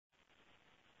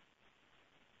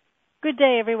Good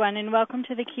day, everyone, and welcome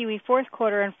to the Qiwi fourth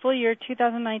quarter and full year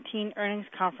 2019 earnings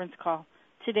conference call.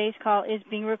 Today's call is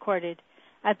being recorded.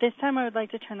 At this time, I would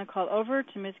like to turn the call over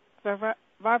to Ms. Varvara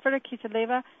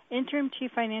Kiseleva, Interim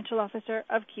Chief Financial Officer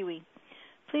of Qiwi.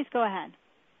 Please go ahead.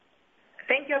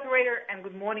 Thank you, operator, and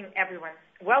good morning, everyone.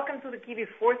 Welcome to the Qiwi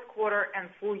fourth quarter and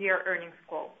full year earnings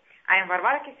call. I am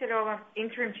Varvara Kiseleva,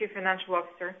 Interim Chief Financial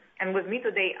Officer, and with me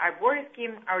today are Boris,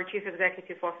 our Chief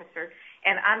Executive Officer,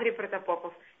 and Andrei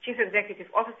Protopopov, Chief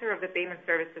Executive Officer of the Payment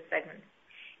Services segment.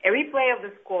 A replay of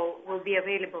this call will be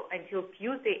available until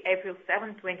Tuesday, April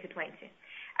 7, 2020.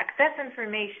 Access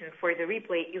information for the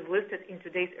replay is listed in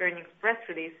today's earnings press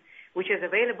release, which is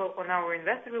available on our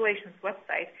investor relations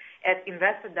website at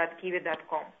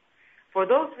investor.qiwi.com. For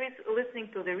those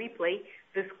listening to the replay,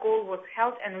 this call was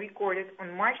held and recorded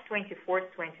on March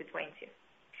 24, 2020.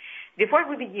 Before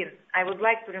we begin, I would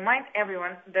like to remind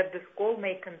everyone that this call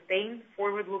may contain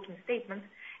forward-looking statements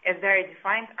as they are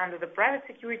defined under the Private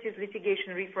Securities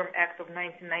Litigation Reform Act of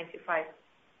 1995.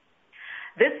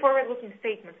 These forward-looking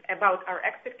statements about our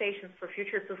expectations for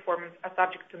future performance are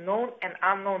subject to known and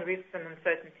unknown risks and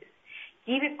uncertainties.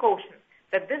 Qiwi cautions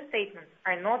that these statements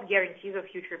are not guarantees of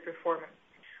future performance.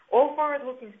 All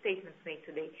forward-looking statements made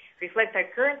today reflect our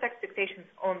current expectations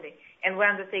only, and we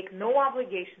undertake no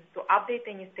obligation to update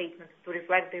any statements to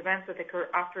reflect the events that occur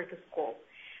after this call.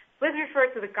 Please refer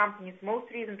to the company's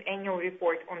most recent annual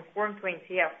report on Form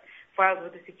 20-F filed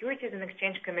with the Securities and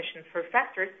Exchange Commission for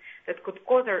factors that could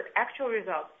cause our actual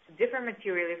results to differ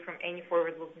materially from any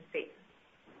forward-looking statements.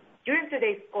 During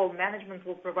today's call, management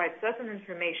will provide certain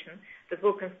information that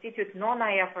will constitute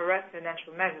non-IFRS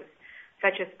financial measures,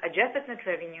 such as adjusted net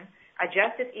revenue,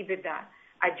 adjusted EBITDA,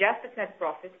 adjusted net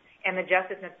profit, and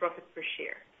adjusted net profit per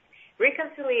share.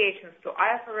 Reconciliations to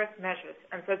IFRS measures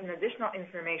and certain additional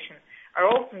information are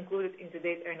also included in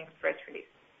today's earnings press release.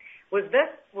 With this,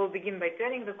 we'll begin by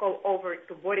turning the call over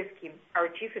to Boris, our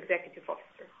Chief Executive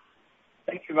Officer.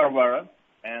 Thank you, Varvara,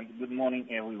 and good morning,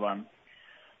 everyone.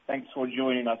 Thanks for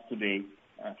joining us today.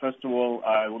 First of all,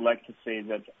 I would like to say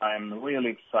that I'm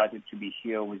really excited to be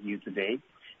here with you today,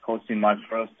 hosting my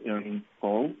first earnings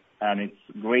call, and it's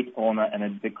a great honor and a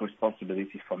big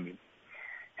responsibility for me.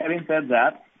 Having said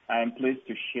that, I am pleased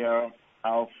to share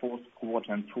our fourth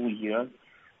quarter and full year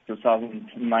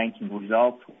 2019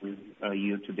 results with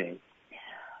you today.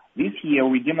 This year,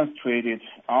 we demonstrated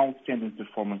outstanding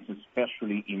performance,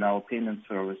 especially in our payment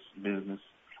service business,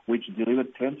 which delivered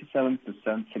 27%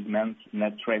 segment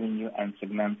net revenue and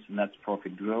segment net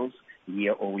profit growth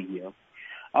year over year.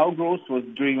 Our growth was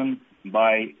driven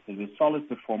by the solid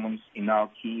performance in our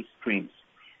key streams: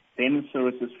 payment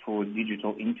services for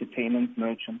digital entertainment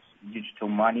merchants, digital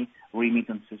money,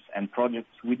 remittances, and projects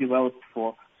we developed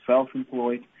for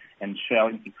self-employed and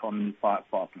sharing economy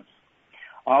partners.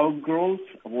 Our growth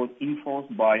was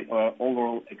enforced by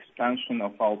overall expansion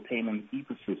of our payment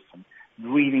ecosystem,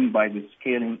 driven by the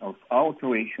scaling of our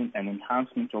operation and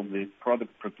enhancement of the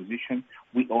product proposition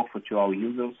we offer to our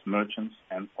users, merchants,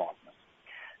 and partners.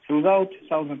 Throughout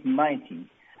 2019,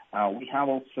 we have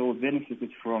also benefited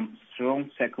from strong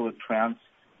secular trends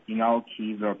in our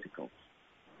key verticals.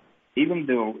 Even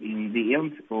though in the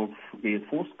end of the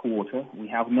fourth quarter, we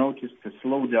have noticed a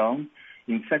slowdown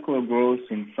in secular growth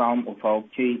in some of our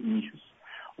key niches,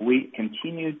 we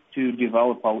continue to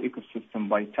develop our ecosystem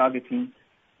by targeting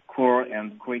core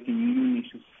and creating new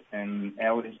niches and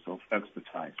areas of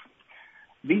expertise.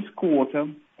 This quarter,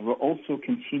 we also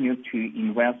continue to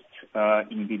invest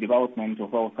in the development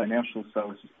of our financial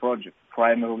services project,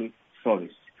 primarily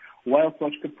Service, while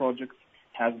Tochka project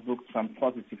has booked some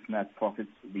positive net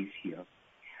profits this year.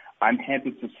 I'm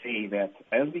happy to say that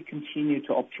as we continue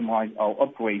to optimize our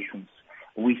operations,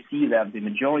 we see that the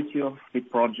majority of the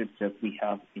projects that we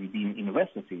have been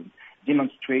invested in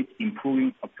demonstrate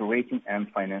improving operating and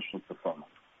financial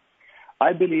performance.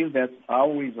 I believe that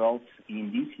our results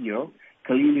in this year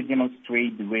clearly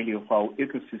demonstrate the value of our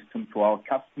ecosystem to our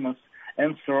customers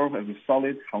and serve as a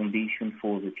solid foundation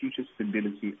for the future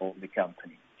stability of the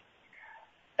company.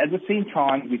 At the same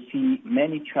time, we see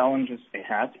many challenges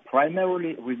ahead,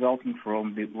 primarily resulting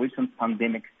from the recent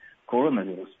pandemic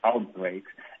coronavirus outbreak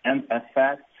and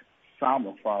affects some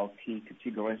of our key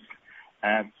categories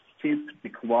and steep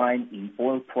decline in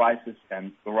oil prices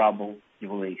and ruble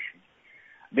devaluation.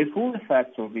 The full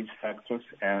effects of these factors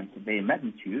and their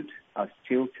magnitude are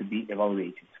still to be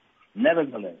evaluated.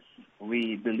 Nevertheless,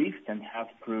 we believed and have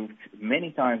proved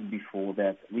many times before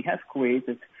that we have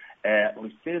created a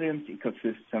resilient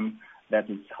ecosystem that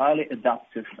is highly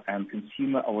adaptive and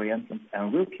consumer-oriented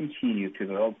and will continue to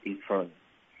develop it further.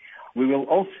 We will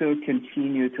also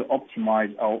continue to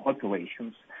optimize our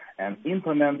operations and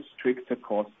implement stricter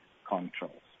cost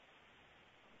controls.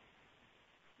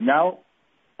 Now,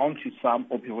 on to some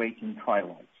operating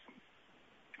highlights.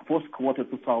 Fourth quarter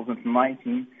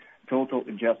 2019, total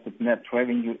adjusted net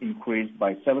revenue increased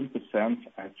by 7%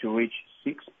 to reach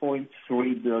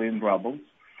 6.3 billion rubles,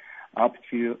 up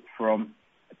from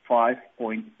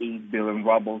 5.8 billion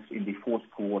rubles in the fourth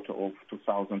quarter of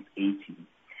 2018.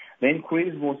 The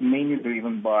increase was mainly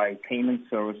driven by payment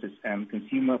services and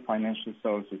consumer financial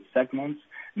services segments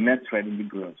net revenue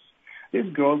growth. This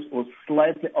growth was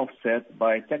slightly offset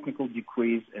by a technical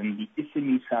decrease in the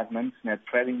SME segment's net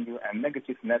revenue and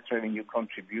negative net revenue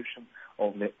contribution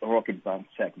of the Rocket Bank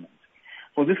segment.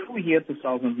 For the full year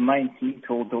 2019,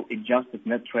 total adjusted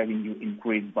net revenue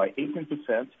increased by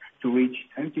 18% to reach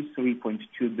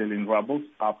 23.2 billion rubles,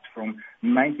 up from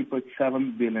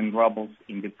 90.7 billion rubles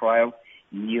in the prior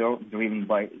year, driven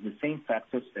by the same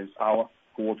factors as our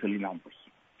quarterly numbers.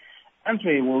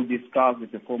 Andrei will discuss the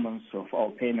performance of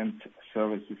our payment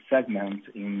services segment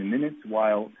in a minute,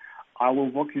 while I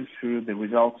will walk you through the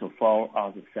results of our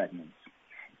other segments.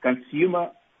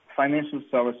 Consumer financial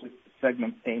services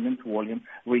segment payment volume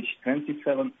reached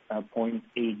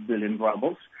 27.8 billion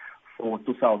rubles for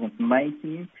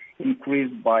 2019,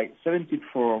 increased by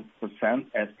 74%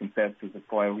 as compared to the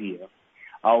prior year.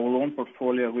 Our loan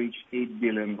portfolio reached 8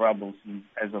 billion rubles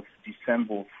as of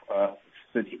December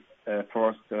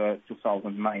 31st,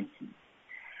 2019.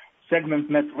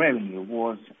 Segment net revenue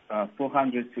was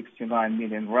 469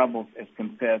 million rubles as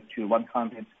compared to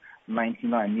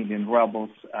 199 million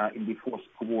rubles in the fourth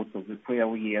quarter of the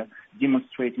prior year,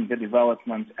 demonstrating the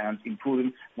development and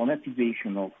improving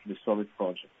monetization of the solid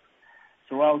project.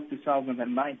 Throughout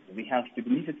 2019, we have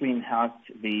significantly enhanced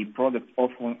the product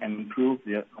offering and improved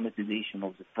the monetization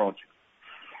of the project.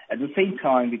 At the same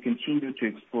time, we continue to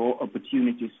explore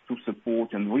opportunities to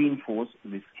support and reinforce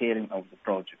the scaling of the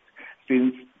project.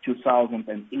 Since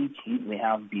 2018, we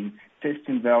have been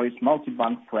testing various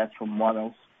multi-bank platform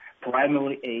models,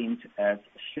 primarily aimed at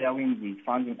sharing the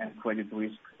funding and credit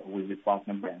risk with the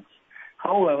partner banks.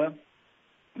 However,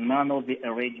 none of the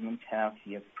arrangements have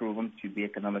yet proven to be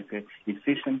economically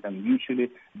efficient and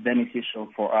mutually beneficial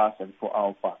for us and for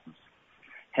our partners.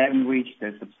 Having reached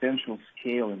a substantial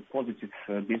scale and positive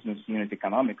business unit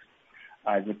economics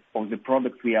of the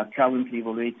product, we are currently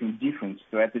evaluating different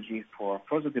strategies for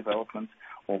further development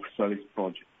of service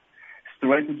projects.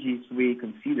 Strategies we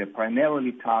consider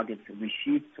primarily target the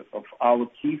shift of our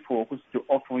key focus to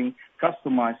offering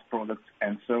customized products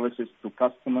and services to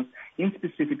customers in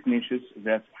specific niches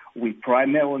that we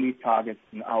primarily target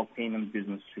in our payment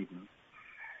business segment.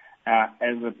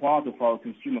 As a part of our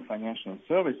consumer financial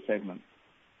service segment,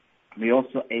 we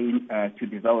also aim to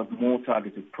develop more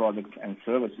targeted products and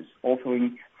services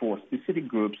offering for specific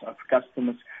groups of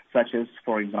customers, such as,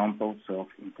 for example,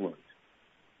 self-employed.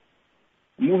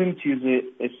 Moving to the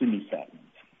SME segment.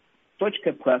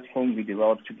 Tochka platform we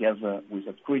developed together with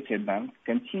Открытие Bank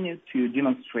continued to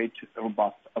demonstrate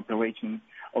robust operating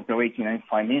and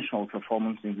financial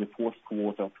performance in the fourth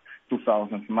quarter of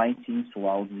 2019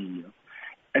 throughout the year.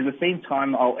 At the same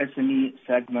time, our SME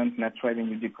segment net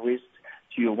revenue decreased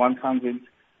to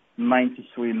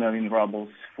 193 million rubles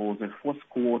for the fourth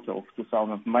quarter of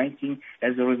 2019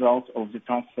 as a result of the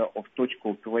transfer of Tochka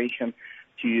operation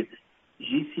to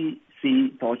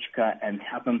GCC Tochka and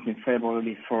happened in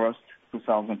February 1st,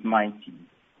 2019.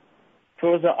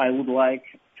 Further, I would like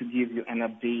to give you an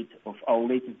update of our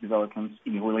latest developments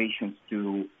in relation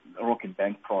to the Rocket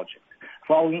Bank project.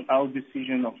 Following our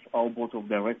decision of our board of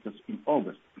directors in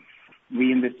August,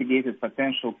 we investigated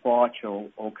potential partial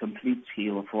or complete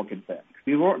sale of Rocket Bank.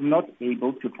 We were not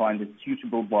able to find a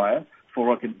suitable buyer for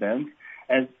Rocket Bank.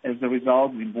 As a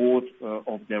result, the board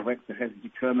of directors has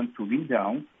determined to wind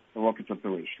down the Rocket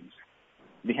operations.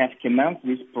 We have commenced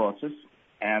this process,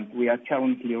 and we are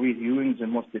currently reviewing the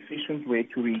most efficient way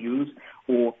to reuse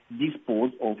or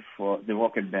dispose of the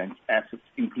Rocket Bank assets,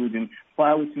 including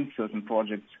piloting certain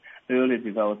projects, early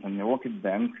developing the Rocket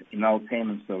Bank in our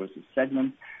payment services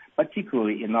segment,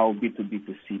 particularly in our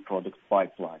B2B2C product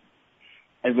pipeline.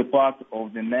 As a part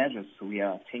of the measures we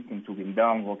are taking to wind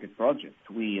down Rocket project,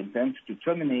 we intend to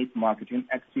terminate marketing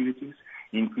activities,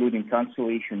 including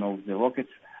cancellation of the Rocket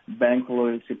Bank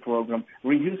loyalty program,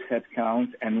 reduce headcount,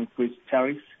 and increase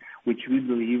tariffs, which we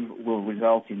believe will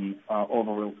result in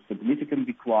overall significant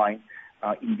decline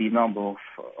in the number of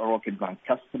Rocket Bank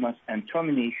customers and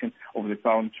termination of the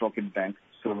current Rocket Bank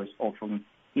service offering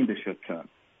in the short term.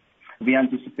 We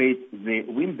anticipate the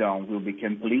wind down will be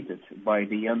completed by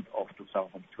the end of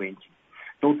 2020.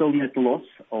 Total net loss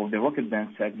of the Rocket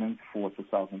Bank segment for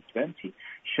 2020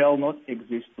 shall not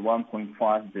exceed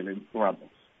 1.5 billion rubles.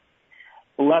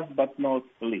 Last but not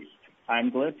least, I'm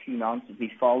glad to announce that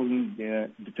following the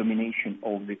determination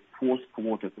of the fourth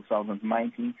quarter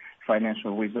 2019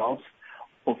 financial results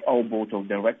of our board of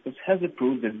directors has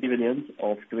approved a dividend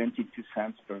of 22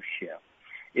 cents per share.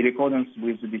 In accordance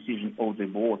with the decision of the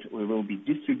board, we will be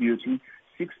distributing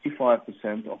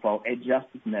 65% of our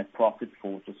adjusted net profit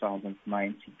for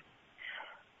 2019.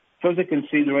 Further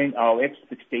considering our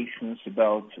expectations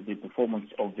about the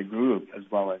performance of the group as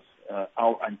well as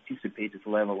our anticipated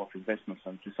level of investments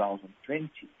in 2020,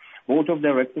 Board of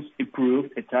Directors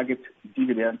approved a target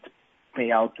dividend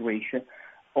payout ratio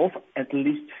of at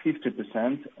least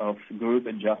 50% of group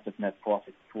adjusted net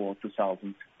profit for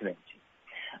 2020.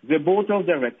 The Board of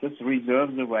Directors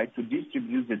reserves the right to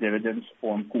distribute the dividends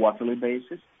on quarterly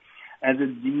basis as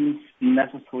it deems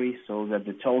necessary so that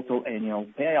the total annual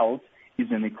payout is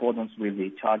in accordance with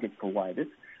the target provided,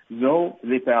 though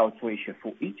the payout ratio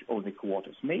for each of the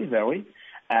quarters may vary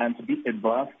and be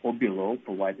above or below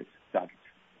provided targets.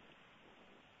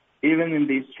 Even in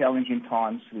these challenging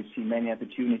times, we see many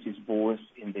opportunities both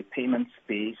in the payment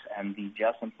space and the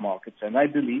adjacent markets, and I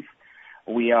believe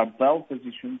we are well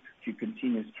positioned to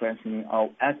continue strengthening our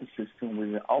ecosystem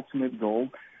with the ultimate goal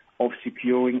of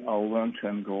securing our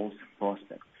long-term goals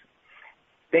prospects.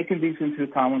 Taking this into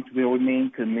account, we remain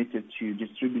committed to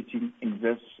distributing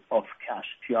excess of cash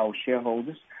to our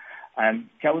shareholders and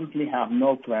currently have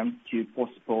no plan to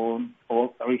postpone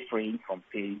or refrain from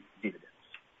paying dividends.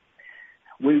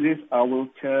 With this, I will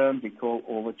turn the call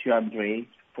over to Andrei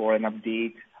for an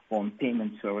update on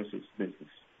payment services business.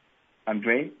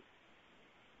 Andrei?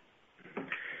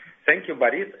 Thank you,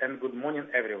 Boris, and good morning,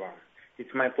 everyone.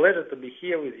 It's my pleasure to be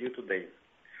here with you today.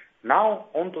 Now,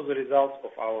 on to the results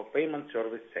of our payment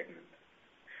service segment.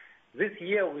 This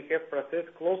year, we have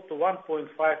processed close to 1.5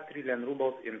 trillion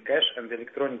rubles in cash and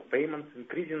electronic payments,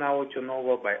 increasing our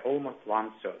turnover by almost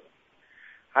one-third.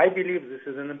 I believe this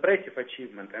is an impressive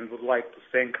achievement and would like to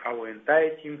thank our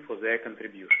entire team for their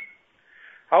contribution.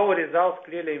 Our results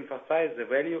clearly emphasize the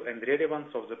value and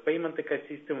relevance of the payment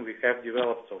ecosystem we have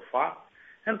developed so far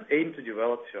and aim to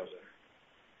develop further.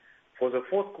 For the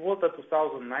fourth quarter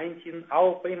 2019,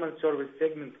 our payment service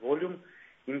segment volume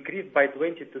increased by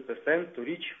 22% to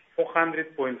reach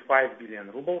 400.5 billion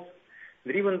rubles,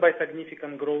 driven by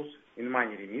significant growth in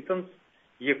money remittance,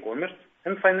 e-commerce,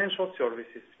 and financial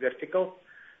services verticals,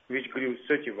 which grew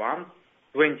 31,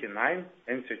 29,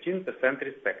 and 13%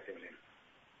 respectively.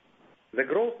 The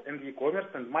growth in e-commerce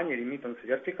and money remittance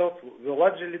verticals were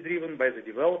largely driven by the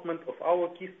development of our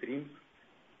key streams,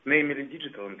 namely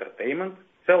digital entertainment,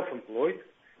 self-employed,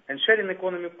 and sharing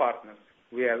economy partners,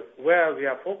 where we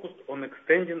are focused on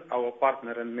extending our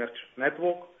partner and merchant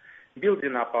network,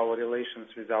 building up our relations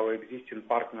with our existing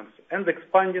partners, and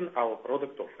expanding our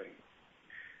product offering.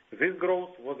 This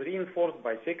growth was reinforced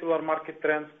by secular market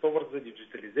trends towards the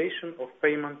digitalization of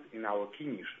payments in our key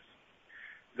niches.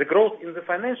 The growth in the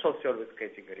financial service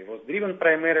category was driven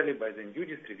primarily by the new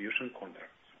distribution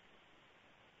contracts.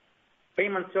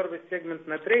 Payment service segment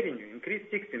net revenue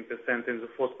increased 16% in the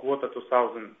fourth quarter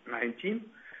 2019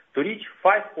 to reach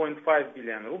 5.5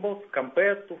 billion rubles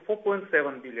compared to 4.7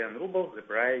 billion rubles the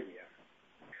prior year.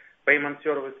 Payment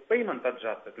service payment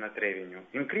adjusted net revenue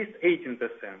increased 18%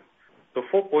 to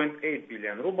 4.8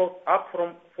 billion rubles, up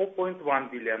from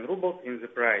 4.1 billion rubles in the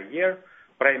prior year,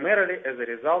 primarily as a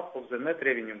result of the net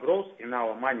revenue growth in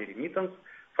our money remittance,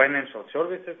 financial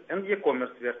services, and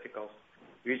e-commerce verticals,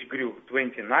 which grew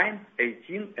 29,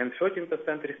 18, and 13%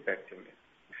 respectively.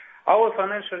 Our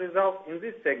financial results in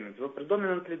this segment were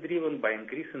predominantly driven by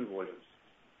increase in volumes.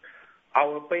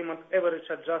 Our payment average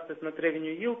adjusted net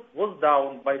revenue yield was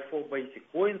down by 4 basic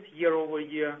points year over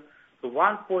year to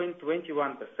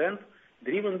 1.21%,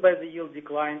 driven by the yield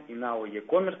decline in our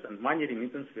e-commerce and money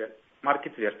remittance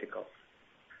market verticals.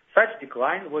 Such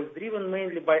decline was driven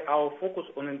mainly by our focus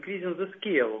on increasing the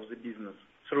scale of the business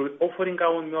through offering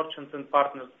our merchants and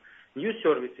partners new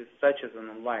services such as an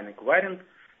online acquiring,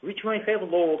 which may have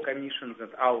lower commissions than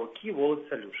our key wallet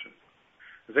solutions.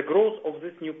 The growth of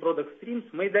these new product streams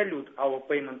may dilute our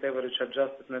payment average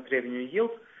adjusted net revenue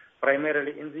yield,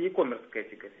 primarily in the e-commerce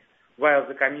category, while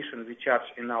the commission we charge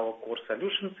in our core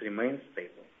solutions remains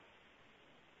stable.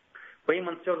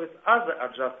 Payment service other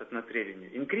adjusted net revenue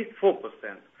increased 4%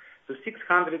 to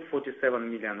 647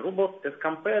 million rubles as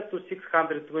compared to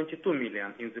 622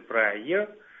 million in the prior year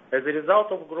as a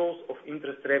result of growth of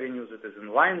interest revenue that is in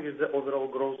line with the overall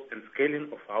growth and scaling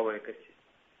of our ecosystem.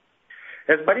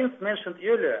 As Boris mentioned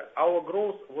earlier, our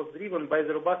growth was driven by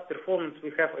the robust performance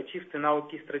we have achieved in our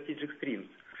key strategic streams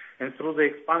and through the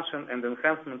expansion and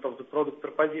enhancement of the product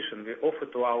proposition we offer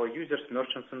to our users,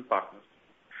 merchants, and partners.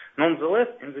 Nonetheless,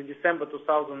 in the December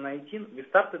 2019, we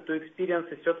started to experience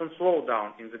a certain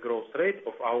slowdown in the growth rate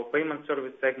of our payment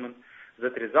service segment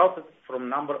that resulted from a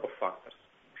number of factors.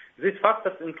 These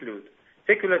factors include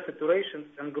secular saturations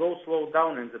and growth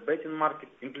slowdown in the betting market,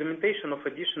 implementation of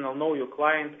additional Know Your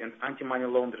Client and anti-money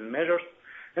laundering measures,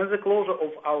 and the closure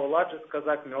of our largest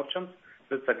Kazakh merchants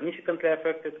that significantly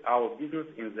affected our business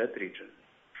in that region.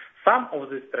 Some of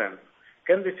these trends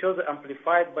can be further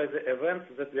amplified by the events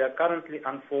that we are currently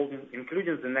unfolding,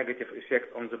 including the negative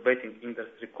effect on the betting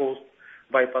industry caused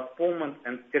by postponement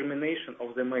and termination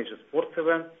of the major sports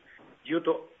events due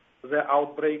to the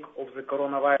outbreak of the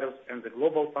coronavirus and the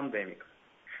global pandemic.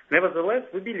 Nevertheless,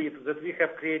 we believe that we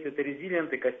have created a resilient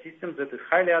ecosystem that is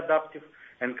highly adaptive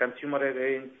and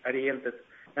consumer-oriented,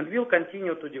 and will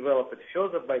continue to develop it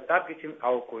further by targeting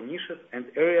our core niches and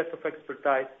areas of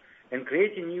expertise and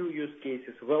creating new use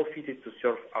cases well fitted to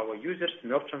serve our users,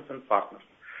 merchants, and partners,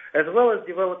 as well as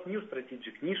develop new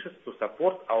strategic niches to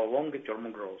support our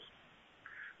longer-term growth.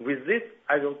 With this,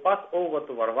 I will pass over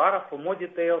to Varvara for more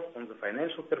details on the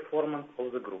financial performance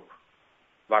of the group.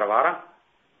 Varvara?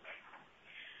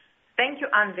 Thank you,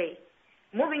 Andrei.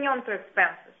 Moving on to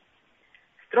expenses.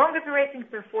 Strong operating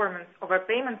performance of our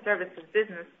payment services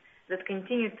business that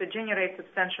continued to generate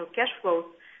substantial cash flows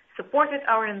supported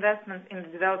our investments in the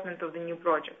development of the new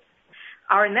projects.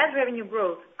 Our net revenue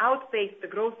growth outpaced the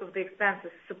growth of the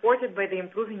expenses supported by the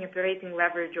improving operating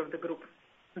leverage of the group.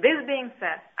 This being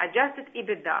said, adjusted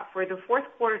EBITDA for the fourth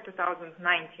quarter 2019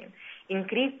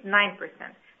 increased 9%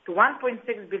 to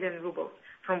 1.6 billion rubles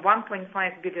from 1.5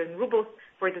 billion rubles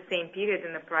for the same period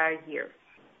in the prior year.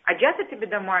 Adjusted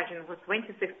EBITDA margin was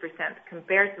 26%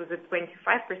 compared to the 25%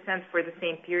 for the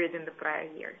same period in the prior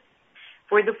year.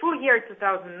 For the full year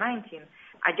 2019,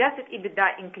 adjusted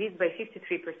EBITDA increased by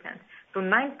 53% to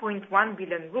 9.1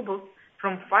 billion rubles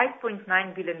from 5.9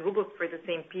 billion rubles for the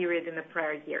same period in the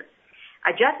prior year.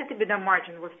 Adjusted EBITDA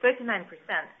margin was 39%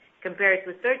 compared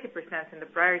with 30% in the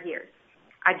prior year.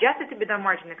 Adjusted EBITDA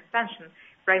margin expansion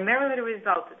primarily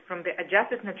resulted from the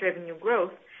adjusted net revenue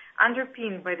growth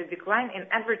underpinned by the decline in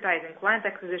advertising, client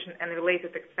acquisition and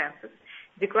related expenses,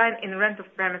 decline in rent of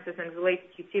premises and related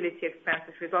utility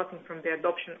expenses resulting from the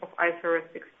adoption of IFRS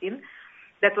 16,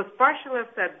 that was partially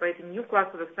offset by the new class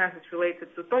of expenses related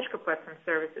to Tochka platform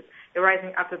services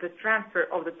arising after the transfer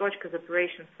of the Tochka's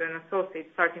operations to an associate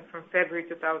starting from February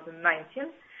 2019,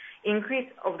 increase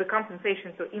of the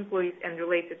compensation to employees and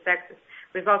related taxes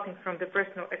resulting from the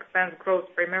personal expense growth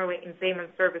primarily in payment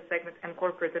service segment and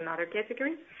corporate and other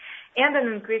categories, and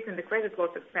an increase in the credit loss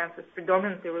expenses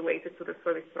predominantly related to the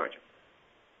service project.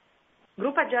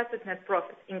 Group adjusted net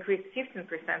profit increased 15%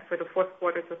 for the fourth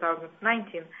quarter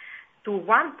 2019 to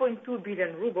 1.2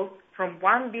 billion rubles from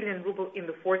 1 billion rubles in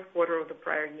the fourth quarter of the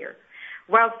prior year.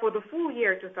 While for the full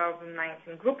year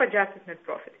 2019, group adjusted net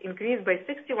profit increased by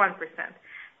 61%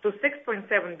 to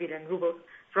 6.7 billion rubles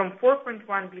from 4.1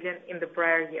 billion in the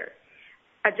prior year.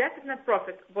 Adjusted net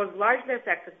profit was largely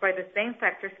affected by the same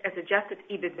factors as adjusted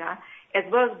EBITDA, as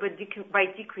well as by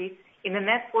decrease in the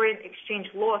net foreign exchange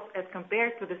loss as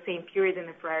compared to the same period in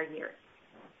the prior year.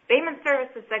 Payment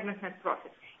services segment net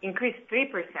profit increased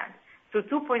 3% to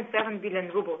 2.7 billion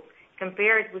rubles,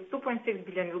 compared with 2.6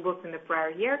 billion rubles in the prior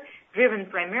year, driven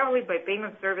primarily by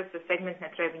payment services segment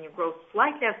net revenue growth,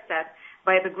 slightly offset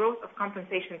by the growth of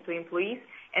compensation to employees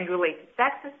and related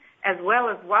taxes, as well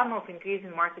as one-off increase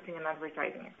in marketing and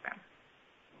advertising expense.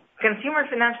 Consumer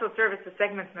financial services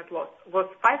segment net loss was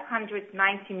 590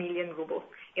 million rubles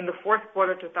in the fourth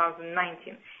quarter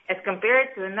 2019, as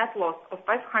compared to a net loss of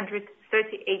 538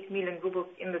 million rubles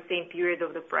in the same period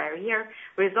of the prior year,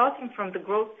 resulting from the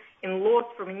growth in loss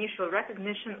from initial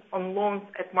recognition on loans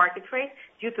at market rate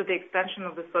due to the expansion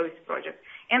of the service project,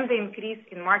 and the increase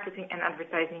in marketing and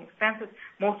advertising expenses,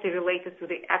 mostly related to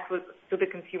the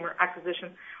consumer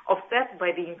acquisition, offset by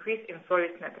the increase in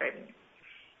service net revenue.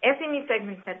 SME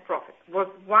segment net profit was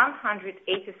 187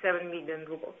 million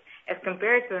rubles, as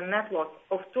compared to a net loss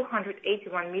of 281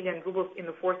 million rubles in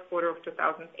the fourth quarter of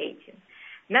 2018.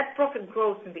 Net profit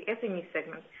growth in the SME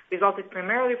segment resulted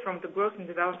primarily from the growth and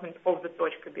development of the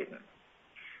Tochka business.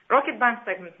 Rocket Bank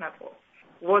segment net loss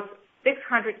was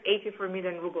 684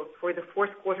 million rubles for the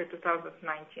fourth quarter 2019,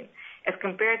 as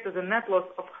compared to the net loss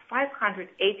of 584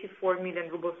 million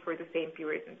rubles for the same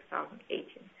period in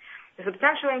 2018. The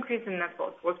substantial increase in net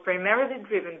loss was primarily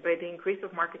driven by the increase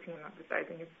of marketing and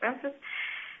advertising expenses,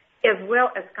 as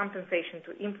well as compensation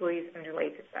to employees and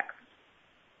related taxes.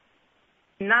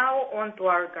 Now on to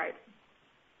our guidance.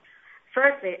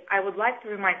 Firstly, I would like to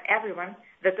remind everyone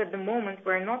that at the moment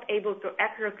we're not able to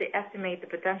accurately estimate the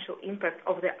potential impact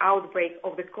of the outbreak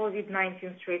of the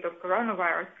COVID-19 strain of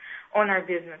coronavirus on our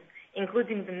business,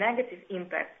 including the negative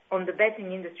impact on the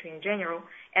betting industry in general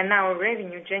and our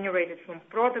revenue generated from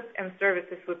products and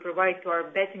services we provide to our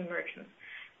betting merchants,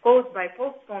 caused by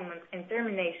postponement and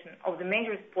termination of the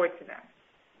major sports events.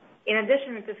 In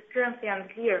addition, it is currently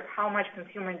unclear how much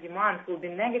consumer demand will be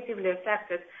negatively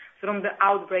affected from the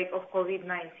outbreak of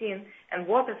COVID-19 and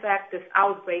what effect this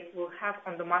outbreak will have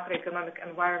on the macroeconomic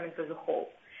environment as a whole.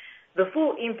 The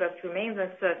full impact remains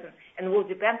uncertain and will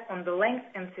depend on the length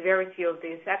and severity of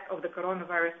the effect of the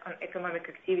coronavirus on economic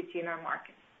activity in our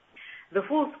market. The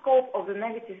full scope of the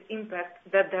negative impact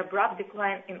that the abrupt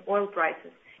decline in oil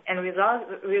prices and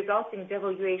resulting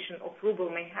devaluation of ruble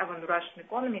may have on the Russian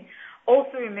economy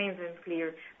also remains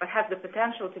unclear, but has the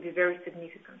potential to be very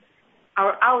significant.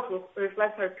 Our outlook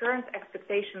reflects our current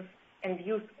expectations and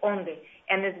views only,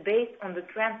 and is based on the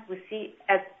trends we see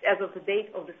as of the date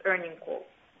of this earnings call.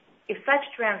 If such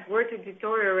trends were to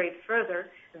deteriorate further,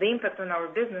 the impact on our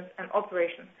business and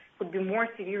operations could be more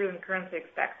severe than currently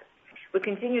expected. We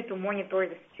continue to monitor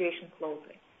the situation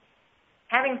closely.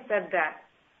 Having said that,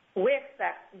 we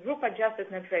expect group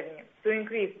adjusted net revenue to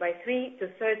increase by 3 to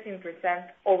 13%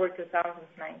 over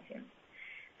 2019.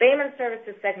 Payment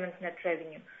services segment net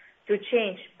revenue to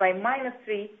change by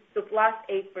 -3 to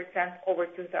 +8% over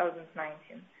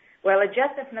 2019, while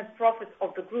adjusted net profit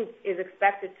of the group is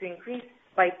expected to increase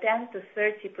by 10 to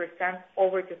 30%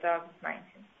 over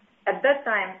 2019. At that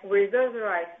time, we reserve the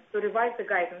right to revise the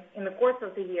guidance in the course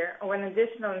of the year when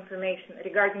additional information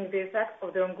regarding the effects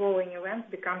of the ongoing events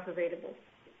becomes available.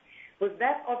 With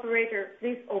that, operator,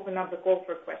 please open up the call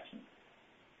for questions.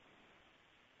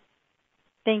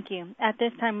 Thank you. At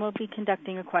this time, we'll be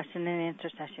conducting a question and answer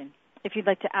session. If you'd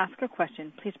like to ask a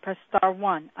question, please press star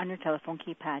 1 on your telephone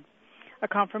keypad. A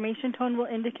confirmation tone will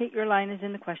indicate your line is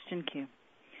in the question queue.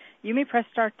 You may press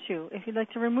star 2 if you'd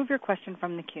like to remove your question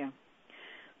from the queue.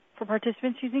 For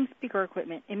participants using speaker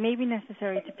equipment, it may be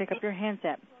necessary to pick up your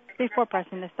handset before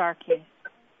pressing the star key.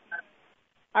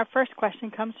 Our first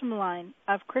question comes from the line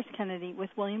of Chris Kennedy with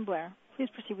William Blair. Please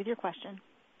proceed with your question.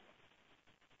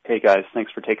 Hey guys,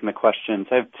 thanks for taking the questions.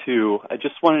 I have two. I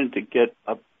just wanted to get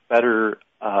a better,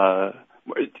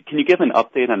 can you give an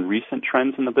update on recent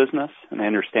trends in the business? And I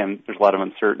understand there's a lot of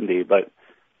uncertainty, but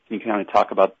can you kind of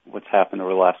talk about what's happened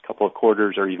over the last couple of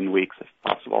quarters or even weeks if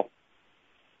possible?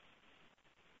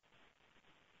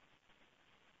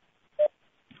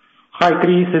 Hi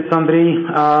Chris, it's Andrei.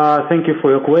 Thank you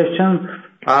for your question.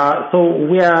 So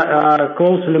we are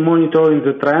closely monitoring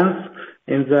the trends.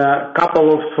 In the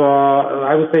couple of,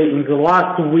 I would say in the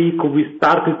last week, we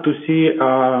started to see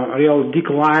a real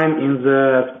decline in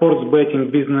the sports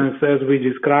betting business as we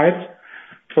described.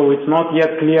 So it's not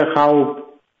yet clear how,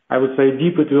 I would say,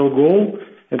 deep it will go.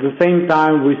 At the same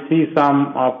time, we see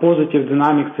some positive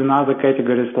dynamics in other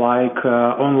categories like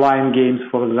online games,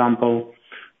 for example,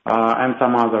 and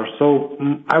some others. So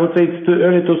I would say it's too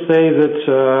early to say that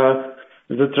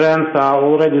the trends are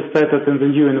already set in the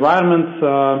new environment.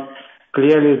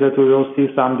 Clearly that we will see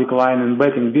some decline in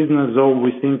betting business, though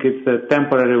we think it's a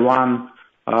temporary one.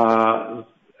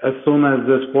 As soon as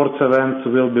the sports events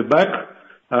will be back,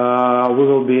 we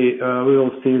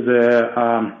will see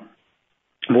the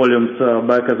volumes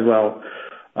back as well.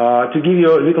 To give you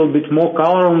a little bit more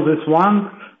color on this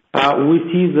one, we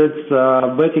see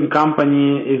that betting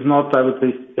company is not, I would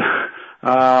say,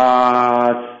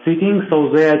 sitting, so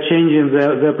they are changing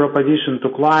their proposition to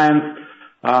clients.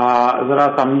 There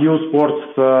are some new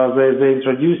sports they're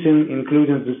introducing,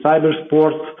 including the cyber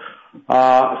sports,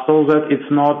 so that it's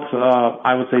not,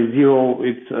 I would say, zero.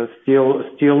 It's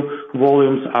still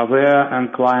volumes are there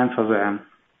and clients are there.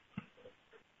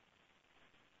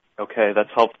 Okay,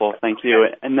 that's helpful. Thank you.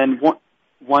 And then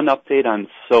one update on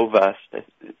Sovest. It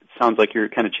sounds like you're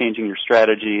kind of changing your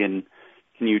strategy, and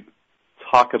can you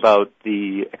talk about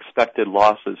the expected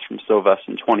losses from Sovest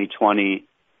in 2020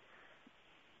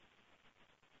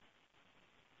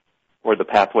 or the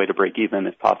pathway to break even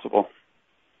if possible?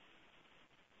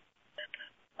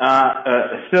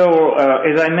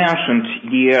 As I mentioned,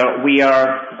 we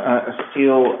are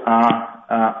still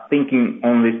thinking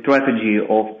on the strategy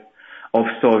of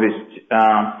Sovest.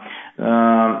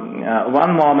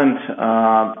 One moment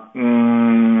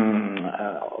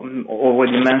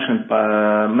already mentioned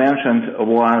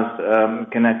was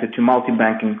connected to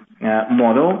multi-banking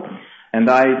model, and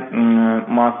I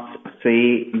must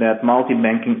say that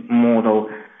multi-banking model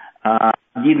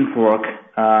didn't work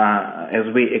as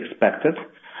we expected.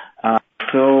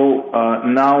 So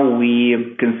now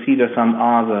we consider some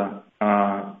other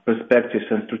perspectives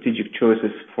and strategic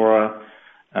choices for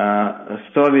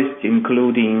service,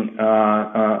 including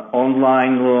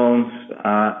online loans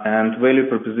and value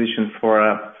proposition for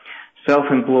a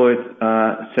self-employed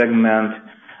segment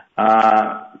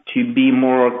to be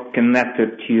more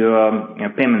connected to a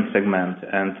payment segment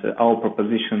and our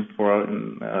proposition for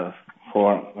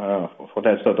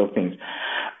that sort of things.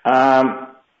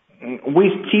 We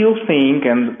still think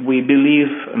and we believe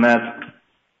that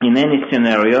in any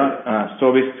scenario,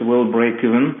 service will break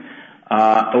even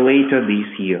later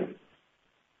this year.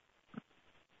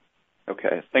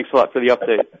 Okay. Thanks a lot for the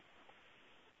update.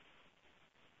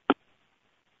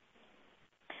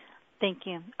 Thank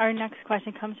you. Our next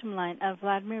question comes from the line of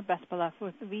Vladimir Bespalov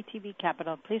with VTB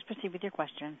Capital. Please proceed with your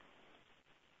question.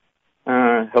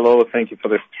 Hello. Thank you for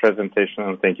this presentation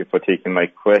and thank you for taking my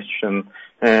question.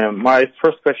 My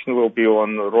first question will be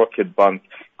on Rocket Bank.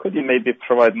 Could you maybe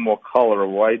provide more color?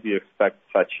 Why do you expect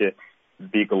such a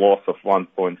big loss of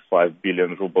 1.5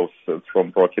 billion rubles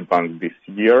from Rocket Bank this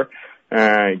year,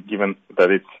 given that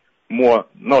it's more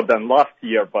not than last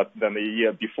year but than the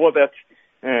year before that,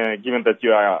 given that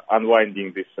you are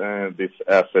unwinding this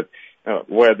asset,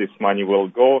 where this money will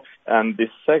go? And the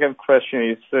second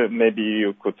question is maybe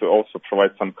you could also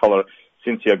provide some color,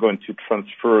 since you are going to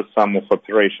transfer some of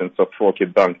operations of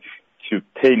Rocket Bank to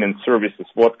payment services,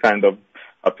 what kind of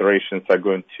operations are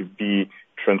going to be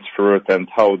transferred and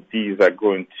how these are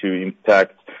going to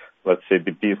impact, let's say,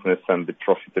 the business and the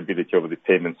profitability of the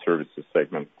payment services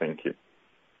segment? Thank you.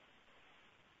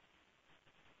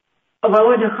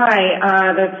 Volodya, hi.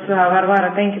 That's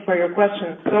Varvara. Thank you for your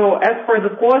question. So as for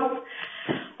the cost,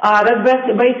 that's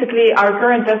basically our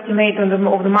current estimate of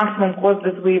the maximum cost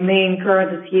that we may incur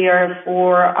this year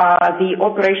for the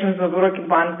operations of Rocket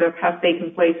Bank that have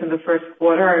taken place in the first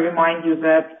quarter. I remind you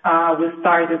that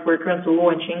we're currently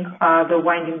launching the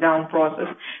winding down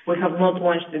process. We have not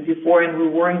launched it before, and we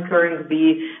were incurring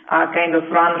the kind of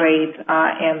run rate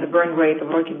and the burn rate of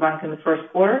Rocket Bank in the first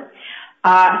quarter.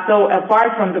 So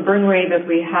apart from the burn rate that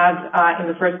we had in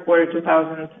the first quarter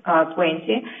 2020,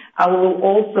 we will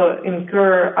also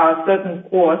incur certain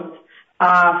costs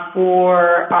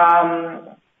for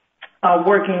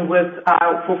working with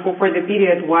for the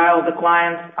period while the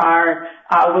clients are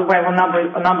while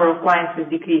a number of clients is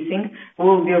decreasing.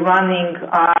 We'll be running.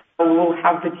 We'll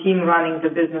have the team running the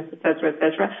business, etc.,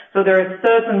 etc. So there are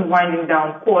certain winding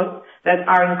down costs that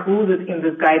are included in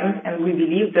this guidance, and we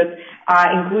believe that,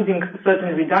 including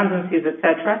certain redundancies,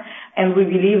 etc., and we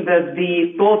believe that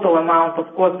the total amount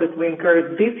of costs that we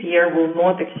incurred this year will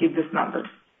not exceed this number.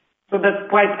 So that's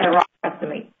quite a rough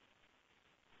estimate.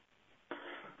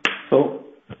 So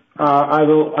I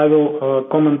will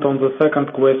comment on the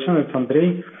second question. It's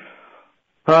Andrei.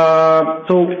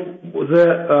 So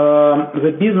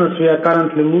the business we are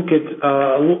currently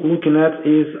looking at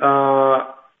is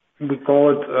we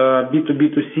call it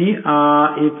B2B2C.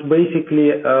 It's basically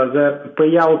the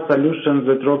payout solution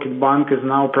that Rocket Bank is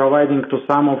now providing to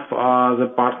some of the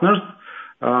partners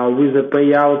with the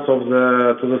payouts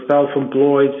to the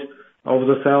self-employed, of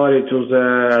the salary to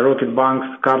the Rocket Bank's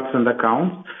cards and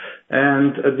accounts.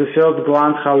 And at the first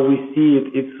glance, how we see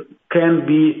it, it can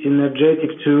be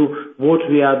synergetic to what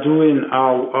we are doing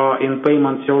in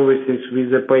payment services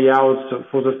with the payouts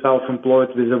for the self-employed,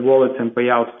 with the wallets and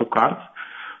payouts to cards.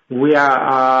 We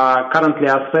are currently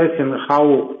assessing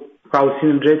how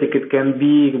synergetic it can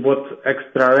be, what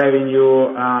extra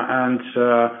revenue and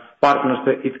partners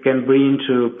that it can bring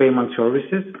to payment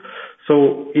services.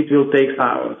 So it will take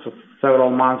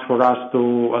several months for us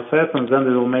to assess, and then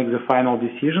we will make the final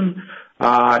decision.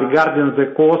 Regarding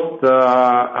the cost,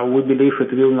 we believe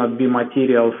it will not be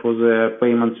material for the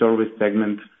payment service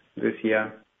segment this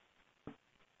year.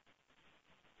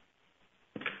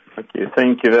 Okay,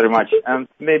 thank you very much. And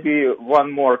maybe one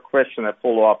more question, a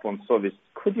follow-up on service.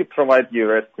 Could you provide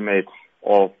your estimate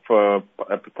of a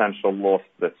potential loss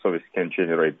that service can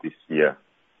generate this year?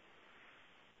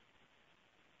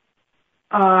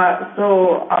 Well,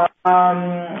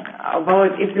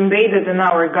 it's embedded in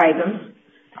our guidance,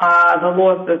 the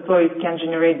loss that service can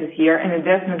generate this year, and it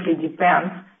definitely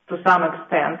depends to some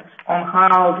extent on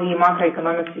how the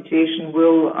macroeconomic situation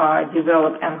will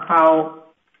develop and how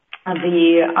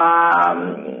the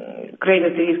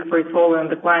credit risk portfolio and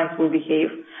the clients will behave.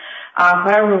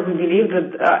 However, we believe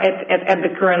that at the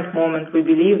current moment, we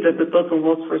believe that the total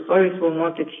loss for service will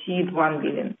not exceed 1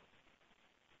 billion.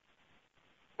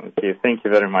 Okay, thank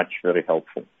you very much. Very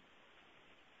helpful.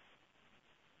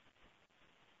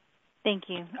 Thank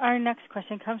you. Our next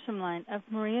question comes from the line of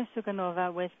Maria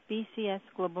Sukhanova with BCS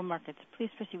Global Markets. Please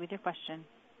proceed with your question.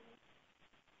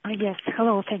 Yes,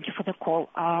 hello, thank you for the call.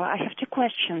 I have two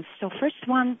questions. So first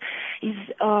one is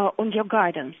on your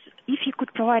guidance. If you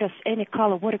could provide us any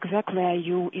color, what exactly are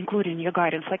you including in your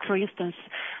guidance? Like, for instance,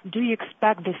 do you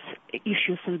expect these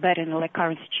issues in betting, like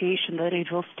current situation, that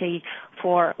it will stay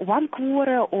for one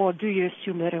quarter, or do you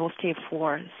assume that it will stay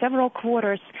for several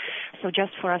quarters? So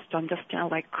just for us to understand,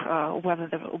 like, whether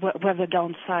the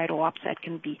downside or upside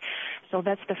can be. So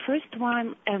that's the first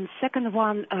one. And second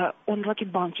one, on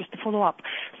Rocket Bank, just to follow up.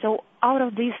 So out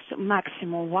of this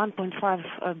maximum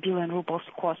 1.5 billion rubles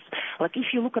cost, like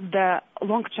if you look at the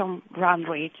long-term run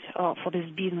rate for this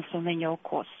business on annual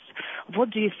costs, what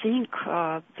do you think,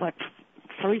 like,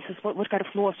 for instance, what kind of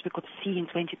loss we could see in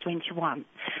 2021?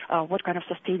 What kind of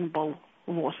sustainable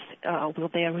loss will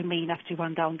there remain after you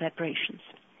run down the operations?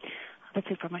 That's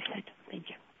it from my side. Thank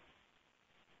you.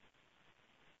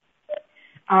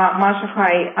 Masha,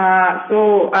 hi.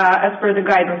 So as per the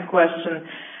guidance question,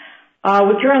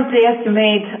 we currently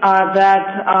estimate that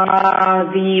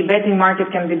the betting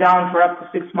market can be down for up to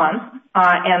 6 months,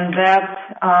 and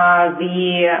that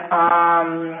the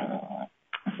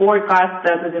forecast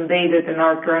that is embedded in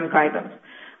our current guidance,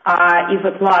 if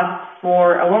it lasts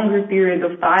for a longer period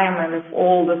of time, and if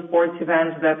all the sports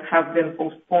events that have been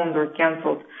postponed or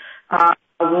cancelled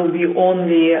will be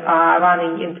only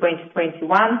running in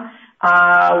 2021,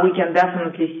 we can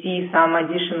definitely see some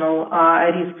additional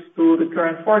risks to the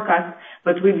current forecast,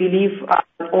 but we believe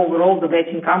that overall the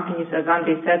betting companies, as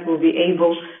Andrei said, will be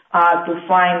able to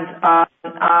find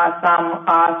some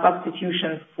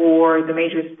substitution for the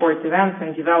major sports events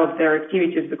and develop their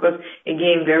activities, because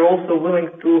again, they're also willing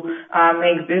to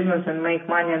make business and make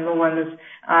money, and no one is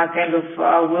kind of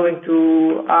willing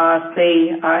to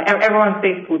stay, everyone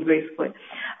stays put basically.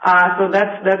 So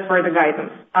that's for the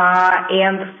guidance.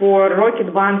 And for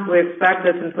Rocket Bank, we expect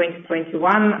that in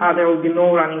 2021 there will be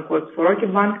no running costs for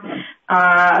Rocket Bank.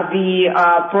 The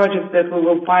projects that we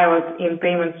will pilot in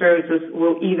payment services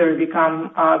will either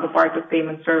become the part of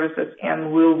payment services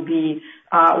and will be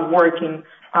working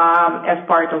as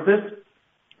part of this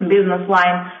business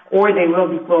line, or they will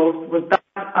be closed. With that,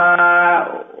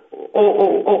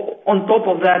 on top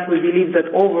of that, we believe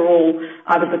that overall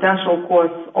the potential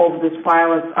costs of these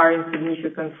pilots are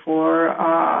insignificant for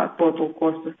total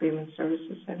cost of payment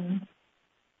services.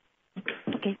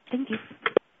 Okay, thank you.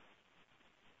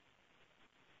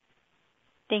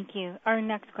 Thank you. Our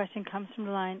next question comes from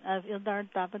the line of Ildar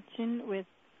Davletshin with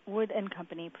Wood &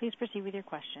 Company. Please proceed with your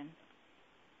question.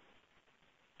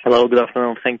 Hello, good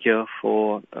afternoon. Thank you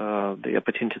for the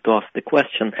opportunity to ask the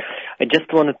question. I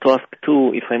just wanted to ask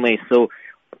two, if I may. So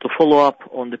to follow up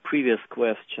on the previous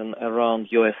question around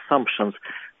your assumptions,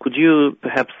 could you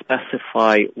perhaps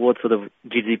specify what sort of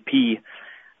GDP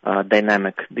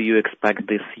dynamic do you expect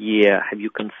this year? Have you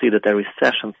considered a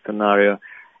recession scenario?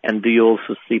 And do you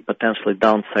also see potentially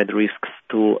downside risks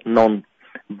to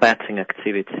non-betting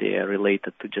activity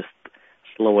related to just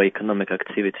slower economic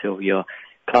activity of your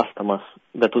customers?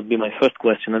 That would be my first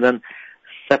question. And then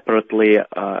separately,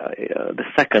 the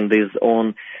second is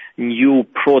on new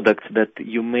products that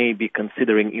you may be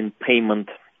considering in payment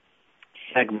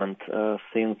segment,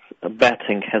 since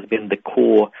betting has been the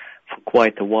core for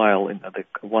quite a while,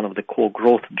 one of the core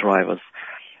growth drivers.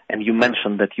 And you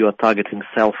mentioned that you are targeting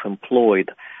self-employed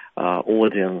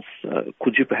audience.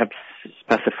 Could you perhaps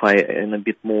specify in a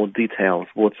bit more details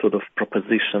what sort of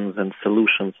propositions and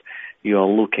solutions you are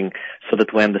looking, so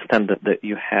that we understand that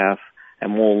you have a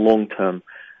more long-term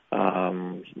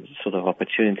sort of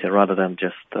opportunity rather than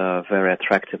just very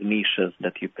attractive niches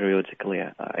that you periodically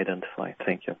identify?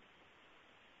 Thank you.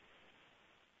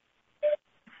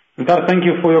 Thank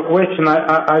you for your question.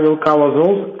 I will cover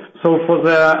those. So for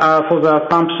the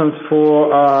assumptions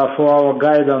for our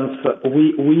guidance,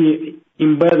 we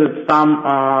embedded some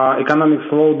economic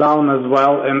slowdown as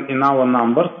well in our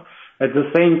numbers. At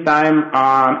the same time,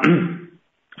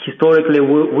 historically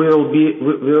we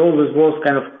always was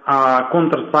kind of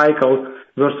counter-cycle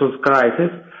versus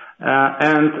crisis,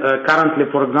 and currently,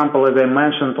 for example, as I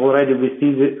mentioned already,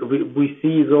 we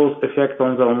see those effects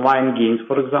on the online games,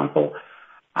 for example.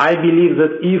 I believe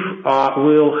that if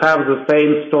we'll have the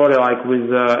same story like with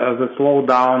the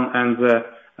slowdown and the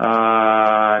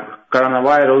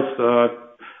coronavirus,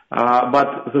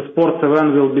 but the sports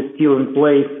event will be still in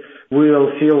place, we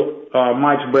will feel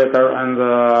much better, and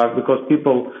because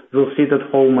people will sit at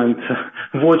home and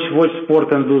watch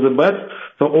sport and do the best.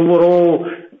 So overall,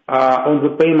 on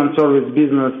the payment service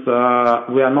business,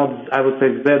 we are not, I would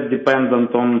say, that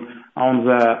dependent on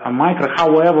the micro.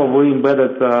 However, we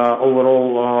embedded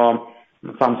overall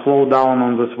some slowdown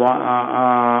on this one,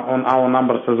 on our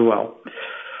numbers as well.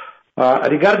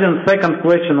 Regarding the second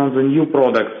question on the new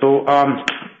product, so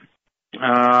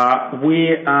that's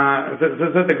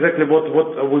exactly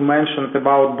what we mentioned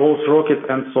about both Rocket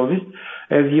and Sovist.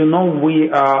 As you know, we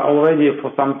are already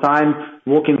for some time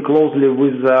working closely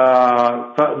with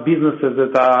businesses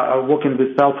that are working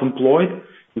with self-employed,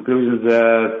 including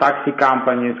the taxi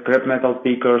companies, scrap metal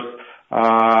pickers,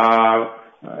 and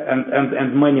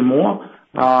many more.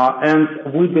 And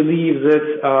we believe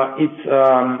that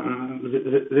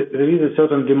there is a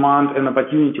certain demand and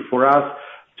opportunity for us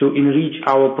to enrich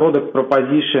our product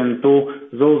proposition to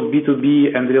those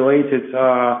B2B and related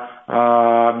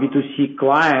B2C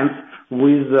clients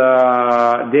with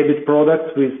debit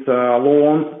products, with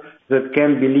loans that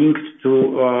can be linked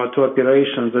to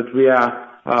operations that we are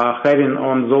having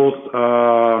on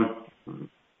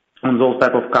those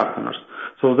type of customers.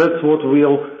 So that's what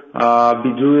we'll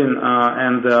be doing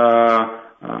and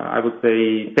I would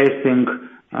say testing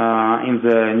in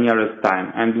the nearest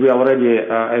time. And we already,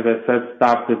 as I said,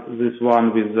 started this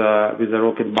one with the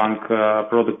Rocket Bank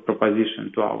product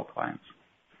proposition to our clients.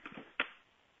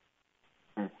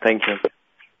 Thank you.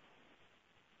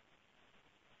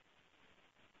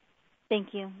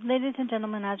 Thank you. Ladies and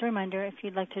gentlemen, as a reminder, if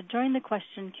you'd like to join the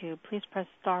question queue, please press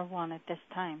star 1 at this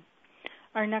time.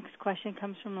 Our next question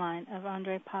comes from line of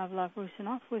Andrei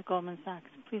Pavlov-Rusinov with Goldman Sachs.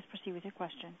 Please proceed with your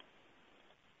question.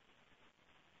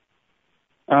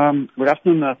 Good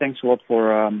afternoon. Thanks a lot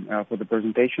for the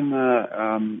presentation.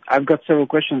 I've got several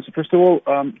questions. First of all,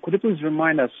 could you please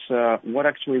remind us what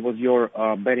actually was your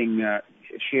betting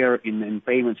share in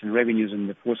payments and revenues in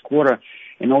the fourth quarter,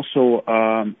 and also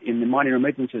in the money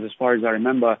remittances? As far as I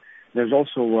remember, there's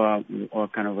also a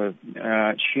kind of a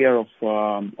share of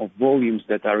volumes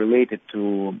that are related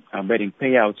to betting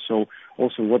payouts. So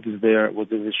also, what is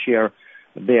the share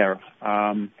there?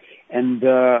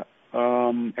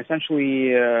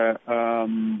 Essentially,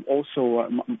 also,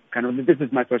 kind of, this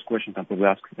is my first question. I'll probably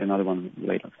ask another one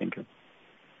later. Thank you.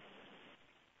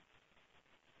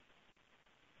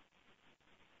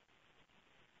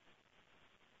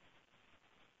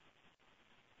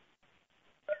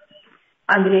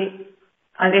 Andrei,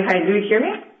 hi, do you hear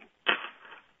me?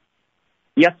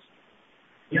 Yes.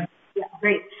 Yeah,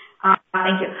 great.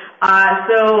 Thank you.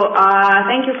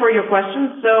 Thank you for your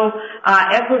question. So,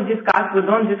 as we've discussed, we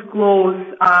don't disclose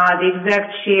the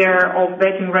exact share of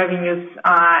betting revenues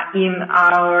in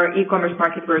our e-commerce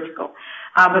market vertical.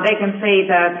 But I can say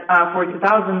that for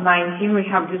 2019, we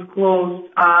have disclosed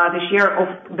the share of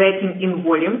betting in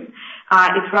volumes.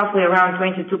 It's roughly around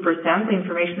 22%. The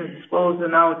information is disclosed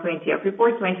in our 20F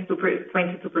report, 22%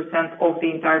 of the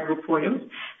entire group volumes.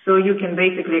 So you can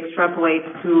basically extrapolate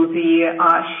to the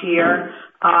share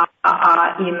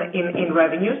in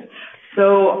revenues.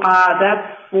 So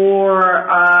that's for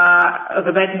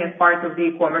the betting as part of the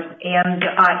e-commerce. And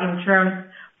in terms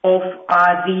of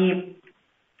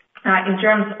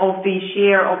the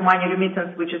share of money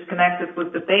remittance which is connected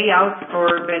with the payouts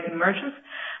for betting merchants,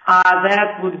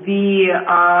 that would be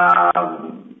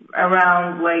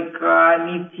around like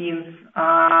mid-teens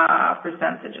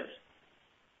percentages.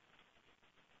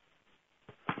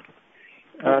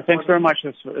 Thanks very much.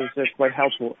 That's quite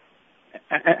helpful.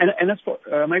 And that's for,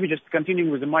 maybe just continuing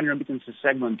with the money remittances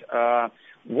segment.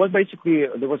 What basically,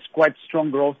 there was quite strong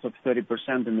growth of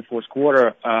 30% in the fourth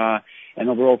quarter and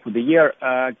overall for the year.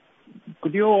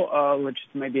 Could you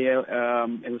just maybe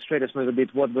illustrate us a little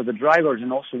bit what were the drivers,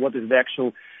 and also what is the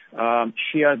actual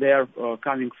share there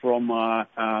coming from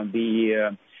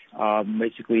the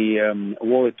basically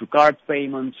wallet to card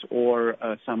payments, or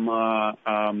some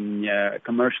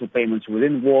commercial payments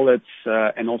within wallets,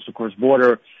 and also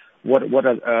cross-border? What is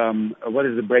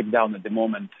the breakdown at the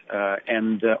moment?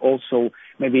 And also,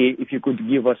 maybe if you could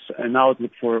give us an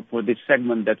outlook for this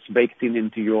segment that's baked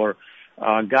into your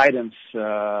guidance,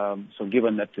 so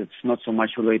given that it's not so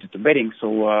much related to betting,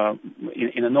 so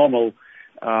in a normal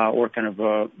or kind of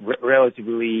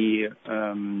relatively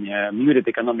muted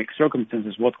economic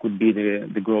circumstances, what could be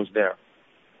the growth there?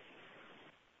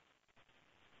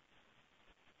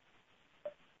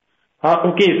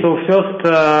 Okay, so first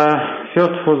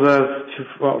for the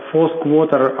fourth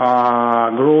quarter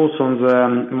growth on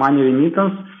the money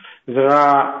remittance, there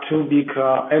are two big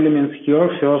elements here.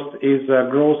 First is the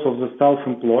growth of the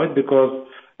self-employed, because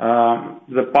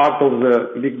the part of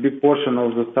the big portion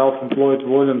of the self-employed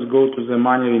volumes go to the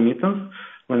money remittance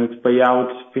when it's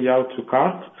payout to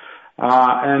cards.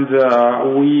 And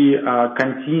we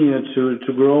continue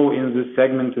to grow in this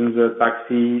segment in the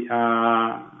taxi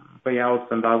payouts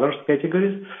and others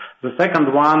categories. The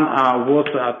second one was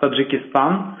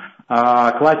Tajikistan,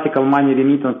 classical money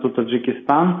remittance to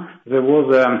Tajikistan. There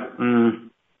was a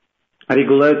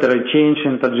regulatory change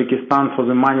in Tajikistan for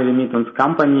the money remittance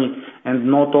company, and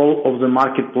not all of the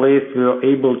marketplace were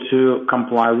able to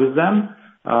comply with them,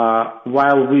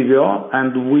 while we were,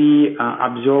 and we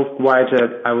observed quite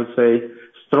a, I would say,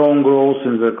 strong growth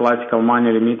in the classical money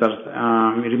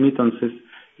remittances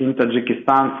in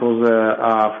Tajikistan for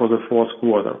the fourth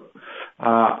quarter.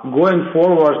 Going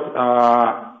forward,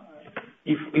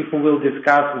 if we will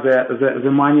discuss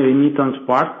the money remittance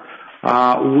part,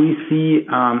 we see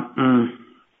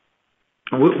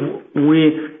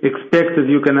we expect, as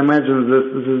you can imagine,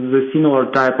 the similar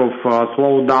type of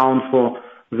slowdown for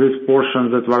this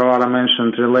portion that Varvara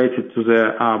mentioned related to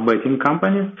the betting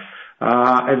companies.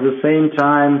 At the same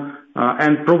time,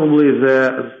 and probably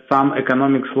some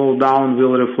economic slowdown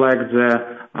will reflect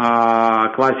the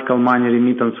classical money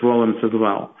remittance volumes as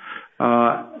well.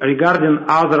 Regarding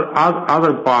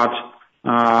other parts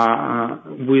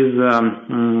with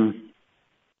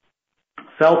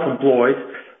self-employed,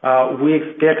 we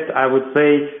expect, I would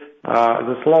say,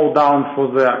 the slowdown for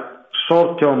the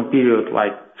short-term period,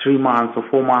 like 3 months or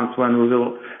 4 months, when we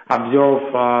will observe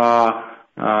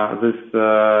these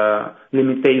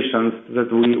limitations that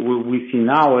we see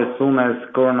now. As soon as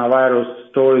coronavirus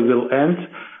story will end,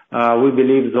 we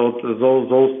believe those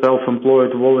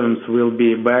self-employed volumes will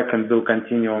be back and will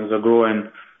continue on the growing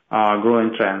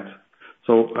trend.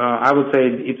 So I would say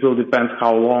it will depend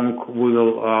how long we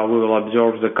will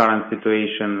observe the current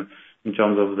situation in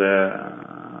terms of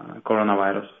the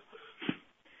coronavirus.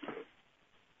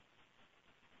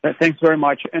 Thanks very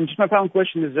much. And just my final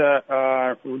question is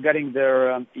regarding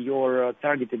your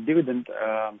targeted dividend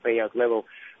payout level.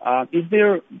 Is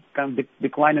there kind of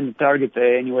decline in the target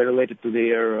anywhere related to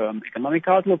their economic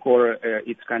outlook, or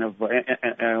it's kind of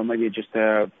maybe just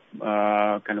kind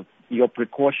of your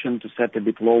precaution to set a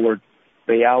bit lower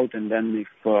payout, and then if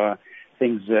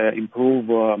things improve,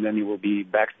 then you will be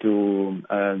back to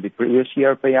the previous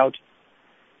year payout?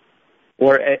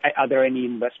 Or are there any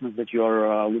investments that you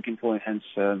are looking for, and hence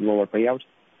lower payout?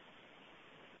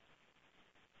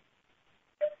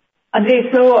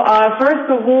 Okay, so first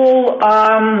of all,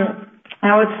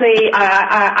 I would say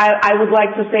I would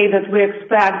like to say that we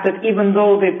expect that even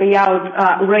though the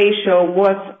payout ratio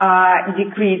was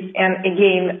decreased, and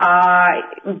again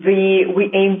we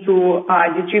aim to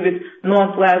distribute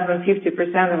not less than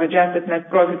 50% of adjusted net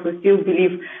profit, we still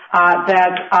believe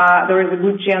that there is a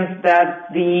good chance that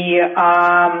the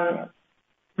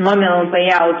nominal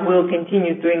payout will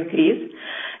continue to increase.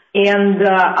 And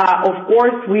of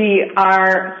course, we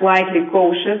are slightly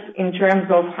cautious in terms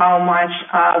of how much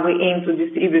we aim to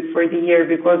distribute for the year,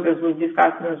 because as we've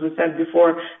discussed and as we said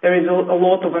before, there is a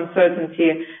lot of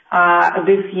uncertainty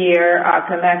this year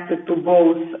connected to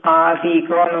both the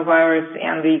coronavirus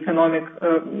and the economic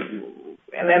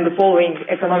and then the following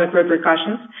economic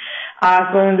repercussions.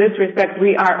 So in this respect,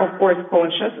 we are of course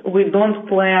conscious. We don't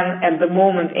plan at the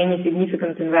moment any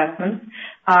significant investments,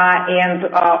 and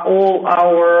all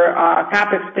our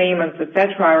capex payments,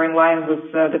 etc., are in line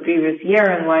with the previous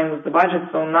year, in line with the budget.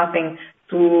 So nothing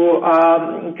to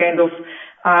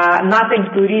nothing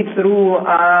to read through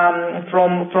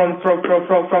from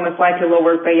a slightly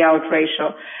lower payout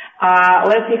ratio.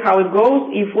 Let's see how it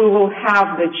goes. If we will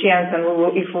have the chance and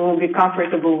if we will be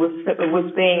comfortable with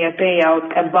paying a payout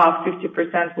above 50%,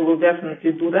 we will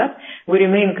definitely do that. We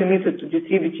remain committed to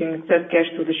distributing excess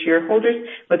cash to the shareholders,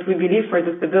 but we believe for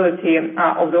the stability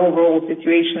of the overall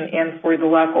situation and for the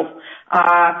lack of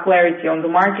clarity on the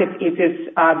market, it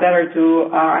is better to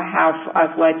have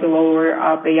a slightly lower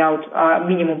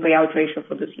minimum payout ratio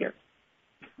for this year.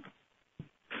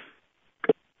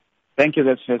 Thank you.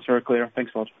 That's very clear.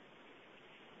 Thanks a lot.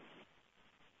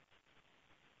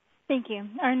 Thank you.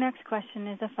 Our next question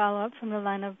is a follow-up from the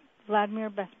line of Vladimir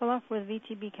Bespalov with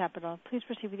VTB Capital. Please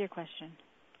proceed with your question.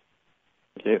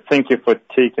 Okay, thank you for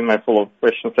taking my follow-up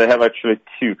questions. I have actually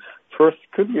two. First,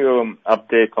 could you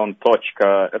update on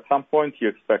Tochka? At some point, you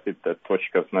expected that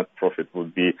Tochka's net profit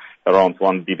would be around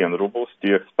 1 billion rubles. Do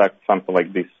you expect something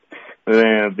like this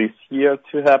this year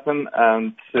to happen?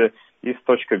 And is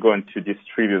Tochka going to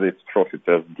distribute its profit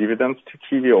as dividends to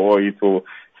Qiwi, or it will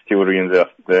still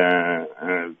reinvest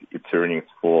its earnings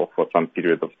for some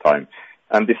period of time?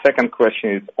 And the second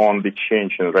question is on the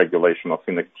change in regulation of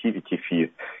inactivity fees.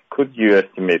 Could you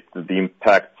estimate the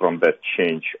impact from that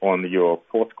change on your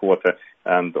fourth quarter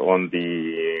and on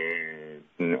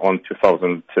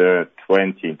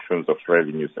 2020 in terms of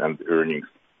revenues and earnings?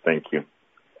 Thank you.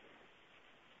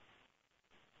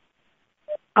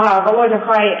 Volodya,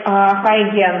 hi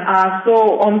again.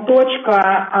 So on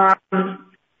Tochka,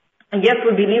 yes,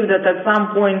 we believe that at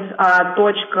some point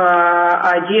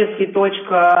GSP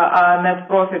Tochka net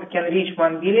profit can reach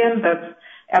 1 billion. That's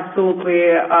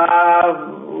absolutely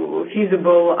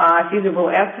feasible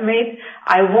estimate.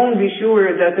 I won't be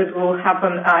sure that it will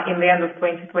happen in the end of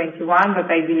 2021,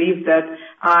 but I believe that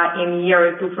in a year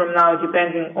or two from now,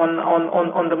 depending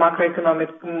on the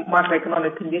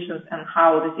macroeconomic conditions and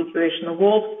how the situation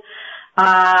evolves,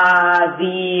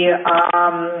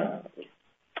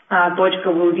 Точка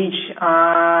will reach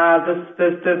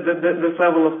this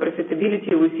level of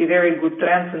profitability. We see very good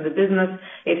trends in the business.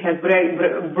 It has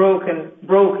broke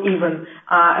even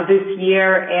this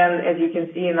year, and as you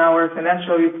can see in our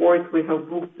financial reports, we have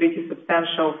booked pretty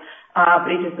substantial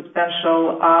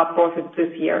profit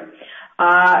this year.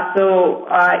 So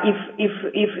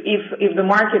if the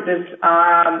market is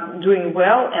doing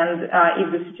well and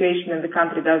if the situation in the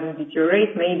country doesn't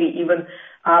deteriorate, maybe even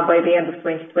by the end of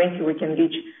 2020 we can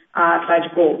reach such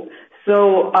goals.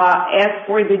 So as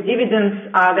for the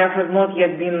dividends, there has not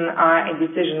yet been a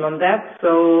decision on that.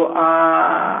 So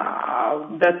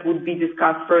that would be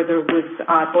discussed further with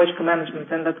Точка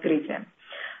management and Открытие.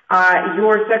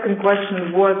 Your second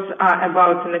question was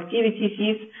about inactivity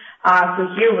fees. So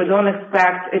here we don't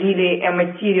expect really a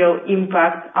material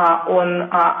impact on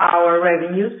our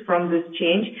revenues from this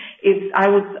change. I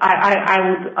would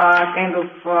kind of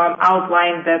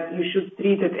outline that you should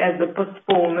treat it as a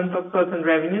postponement of certain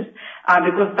revenues,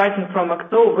 because starting from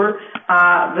October,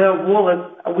 the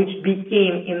wallets which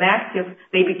became inactive,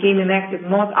 they became inactive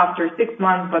not after 6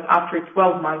 months but after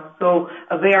 12 months. So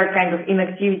their kind of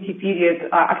activity period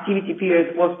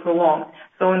was prolonged.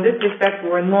 So in this respect, we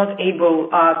were not able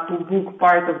to book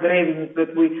part of the revenues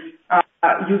that we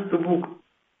used to book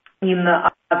in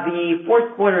the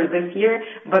fourth quarter this year,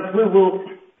 but we will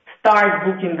start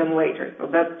booking them later. So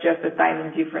that's just a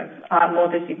timing difference,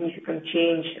 not a significant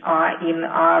change in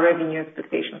our revenue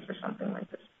expectations or something like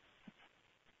this.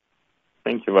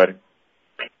 Thank you, Varya.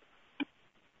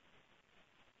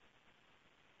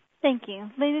 Thank you.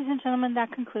 Ladies and gentlemen,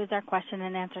 that concludes our question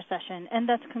and answer session, and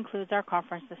thus concludes our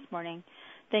conference this morning.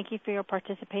 Thank you for your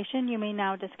participation. You may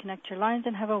now disconnect your lines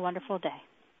and have a wonderful day.